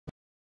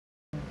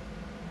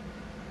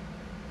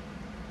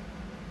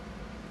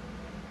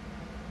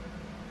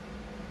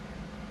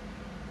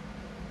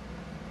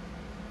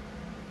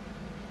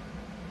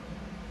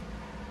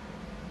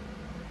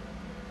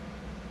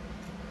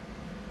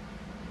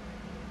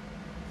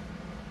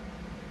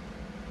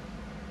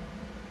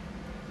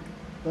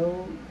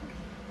those.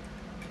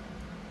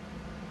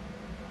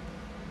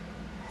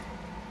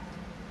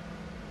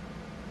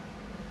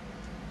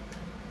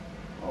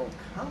 Oh,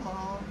 come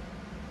on.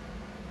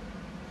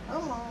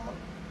 Come on.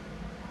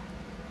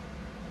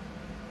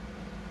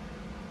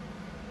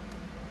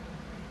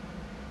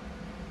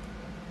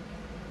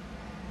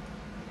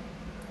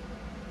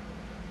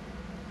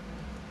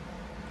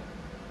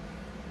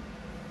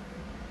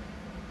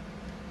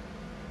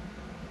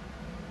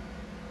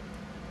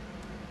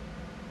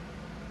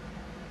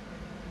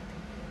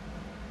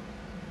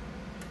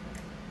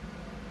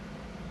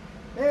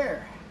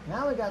 There.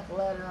 Now we got the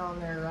ladder on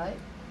there, right?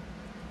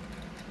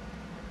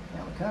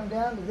 Now we come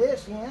down to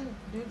this end,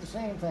 do the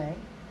same thing.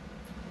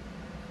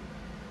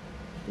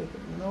 Stick it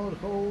in those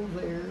holes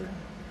there.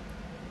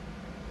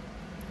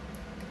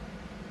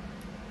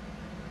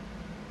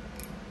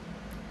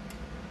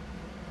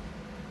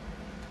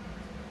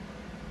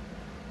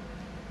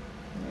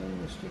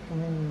 And we stick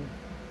them in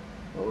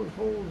those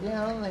holes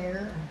down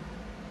there.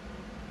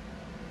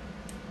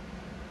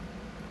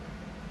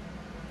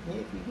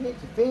 If you get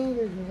your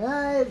fingers and your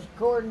eyes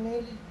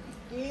coordinated,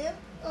 you can.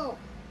 Oh.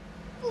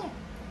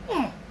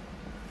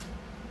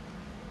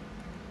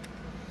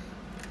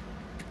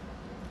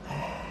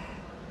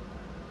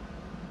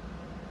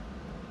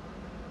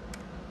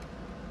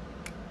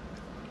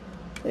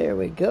 There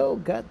we go.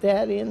 Got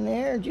that in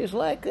there just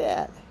like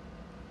that.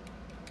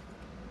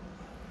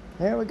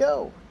 There we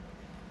go.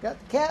 Got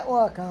the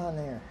catwalk on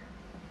there.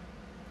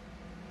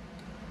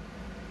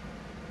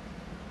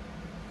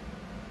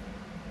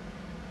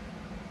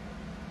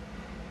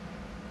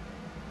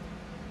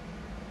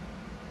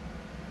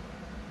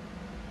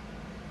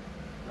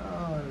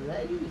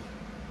 Alrighty.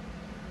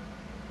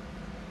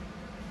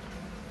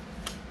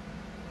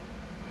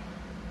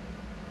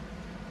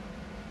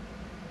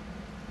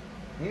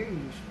 Here's your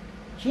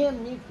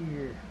chimney for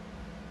your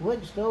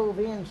wood stove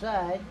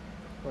inside,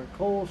 or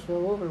coal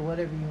stove, or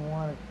whatever you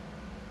want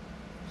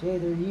to say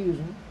they're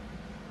using.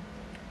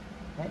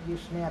 That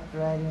just snapped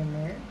right in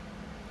there.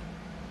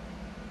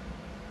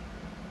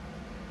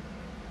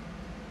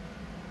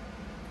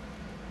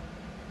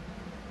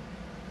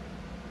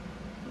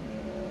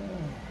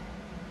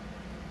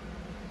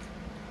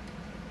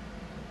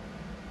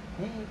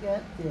 Then you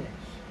got this.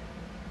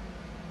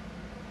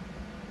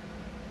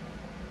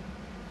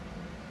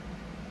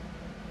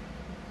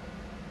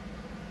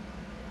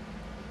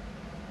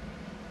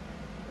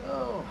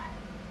 Oh,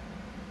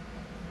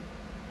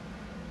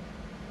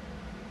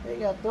 they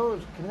got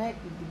those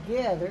connected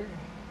together.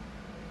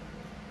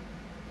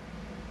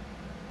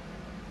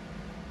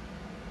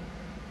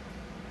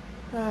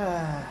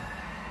 And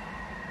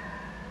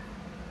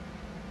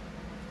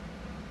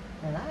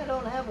I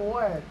don't have a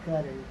wire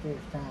cutter at this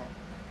time.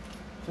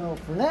 So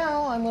for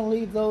now, I'm going to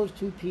leave those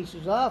two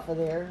pieces off of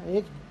there.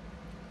 It's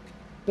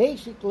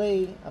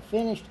basically a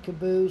finished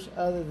caboose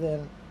other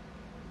than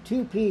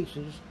two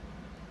pieces,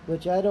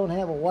 which I don't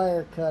have a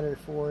wire cutter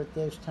for at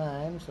this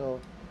time. So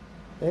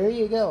there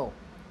you go.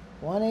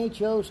 1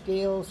 HO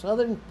scale,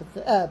 Southern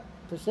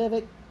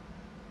Pacific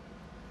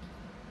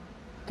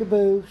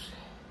caboose,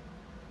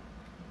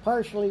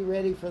 partially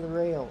ready for the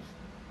rails.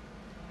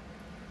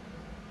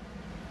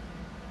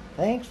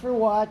 Thanks for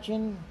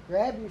watching.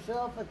 Grab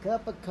yourself a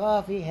cup of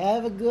coffee.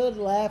 Have a good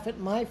laugh at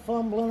my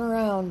fumbling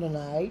around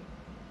tonight.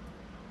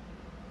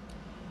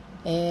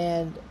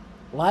 And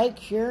like,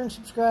 share, and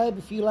subscribe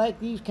if you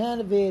like these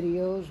kind of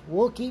videos.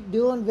 We'll keep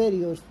doing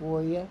videos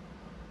for you.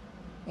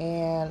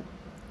 And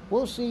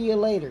we'll see you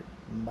later.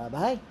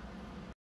 Bye-bye.